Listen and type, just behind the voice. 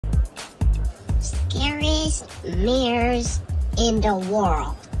scariest mirrors in the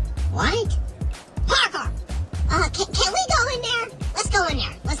world. What? Parker! Can we go in there? Let's go in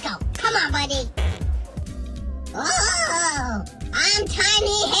there. Let's go. Come on, buddy. Oh, I'm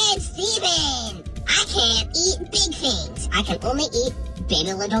Tiny Head Steven. I can't eat big things. I can only eat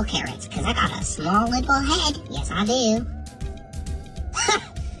baby little carrots, because I got a small little head. Yes, I do.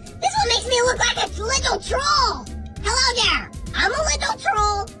 This one makes me look like a little troll. Hello there. I'm a little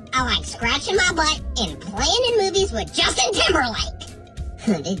troll. I like scratching my butt and playing in movies with Justin Timberlake.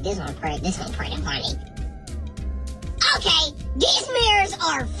 this one's pretty funny. Okay, these mirrors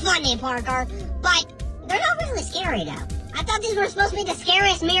are funny, Parker, but they're not really scary, though. I thought these were supposed to be the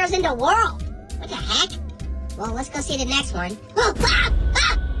scariest mirrors in the world. What the heck? Well, let's go see the next one. Oh,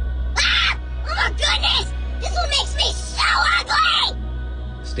 oh my goodness! This one makes me so ugly!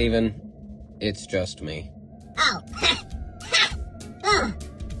 Steven, it's just me. Oh. Oh.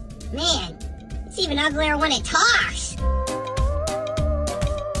 Man, it's even uglier when it talks.